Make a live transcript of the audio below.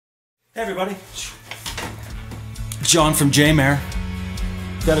Hey everybody, John from J-Mer.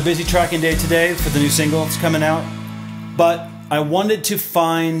 Got a busy tracking day today for the new single that's coming out, but I wanted to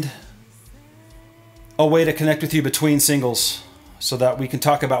find a way to connect with you between singles so that we can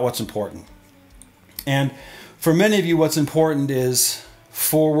talk about what's important. And for many of you, what's important is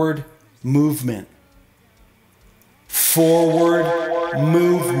forward movement. Forward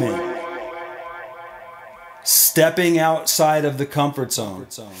movement. Stepping outside of the comfort zone.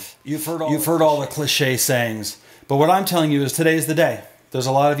 You've heard all the cliche sayings, but what I'm telling you is today's the day. There's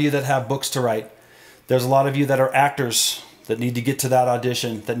a lot of you that have books to write. There's a lot of you that are actors that need to get to that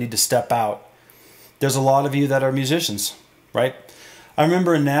audition, that need to step out. There's a lot of you that are musicians, right? I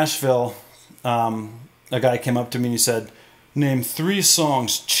remember in Nashville, a guy came up to me and he said, "Name 3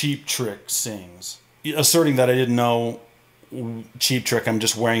 songs Cheap Trick sings." Asserting that I didn't know Cheap Trick, I'm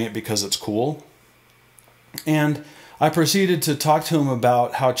just wearing it because it's cool. And I proceeded to talk to him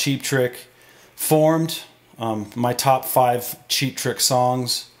about how Cheap Trick formed, my top 5 Cheap Trick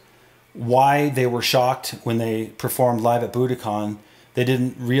songs, why they were shocked when they performed live at Budokan. They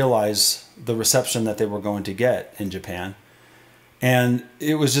didn't realize the reception that they were going to get in Japan. And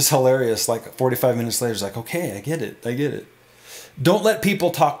it was just hilarious. Like 45 minutes later, it's like, okay, I get it. I get it. Don't let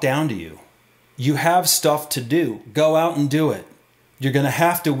people talk down to you. You have stuff to do. Go out and do it. You're going to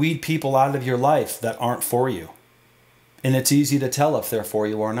have to weed people out of your life that aren't for you. And it's easy to tell if they're for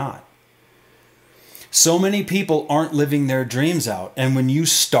you or not. So many people aren't living their dreams out. And when you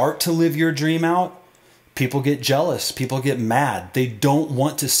start to live your dream out, people get jealous. People get mad. They don't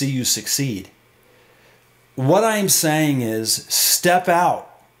want to see you succeed. What I'm saying is step out.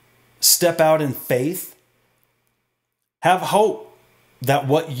 Step out in faith. Have hope that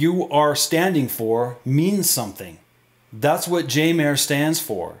what you are standing for means something. That's what J-Mer stands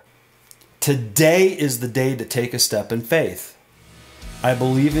for. Today is the day to take a step in faith. I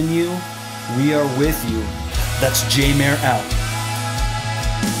believe in you. We are with you. That's J-Mer out.